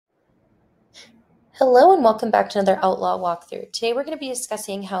Hello and welcome back to another Outlaw walkthrough. Today we're going to be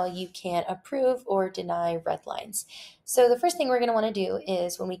discussing how you can approve or deny red lines. So the first thing we're going to want to do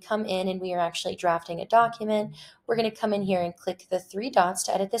is when we come in and we are actually drafting a document, we're going to come in here and click the three dots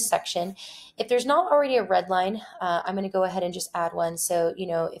to edit this section. If there's not already a red line, I'm going to go ahead and just add one. So,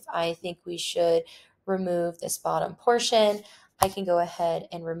 if I think we should remove this bottom portion, I can go ahead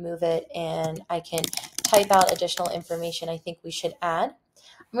and remove it and I can type out additional information I think we should add.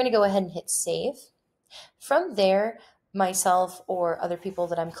 I'm going to go ahead and hit save. From there, myself or other people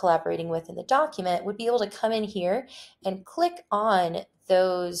that I'm collaborating with in the document would be able to come in here and click on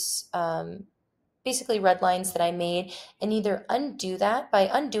those basically red lines that I made and either undo that. By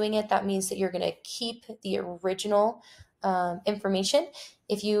undoing it, that means that you're going to keep the original information.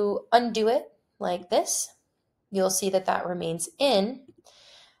 If you undo it like this, you'll see that that remains in,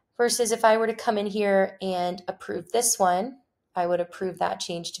 versus if I were to come in here and approve this one, I would approve that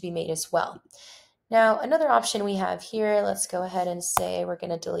change to be made as well. Now, another option we have here, let's go ahead and say we're going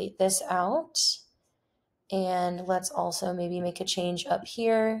to delete this out. And let's also maybe make a change up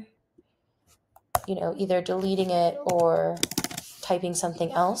here, either deleting it or typing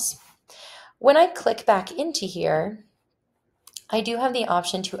something else. When I click back into here, I do have the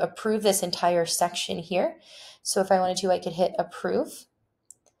option to approve this entire section here. So if I wanted to, I could hit approve.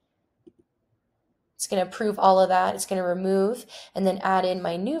 It's going to approve all of that. It's going to remove and then add in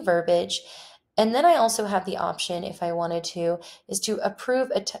my new verbiage. And then I also have the option, if I wanted to, is to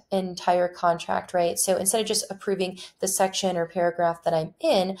approve an entire contract, right? So instead of just approving the section or paragraph that I'm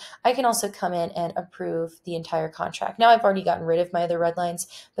in, I can also come in and approve the entire contract. Now I've already gotten rid of my other red lines,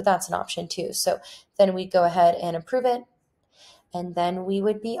 but that's an option too. So then we go ahead and approve it, and then we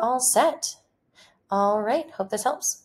would be all set. All right, hope this helps.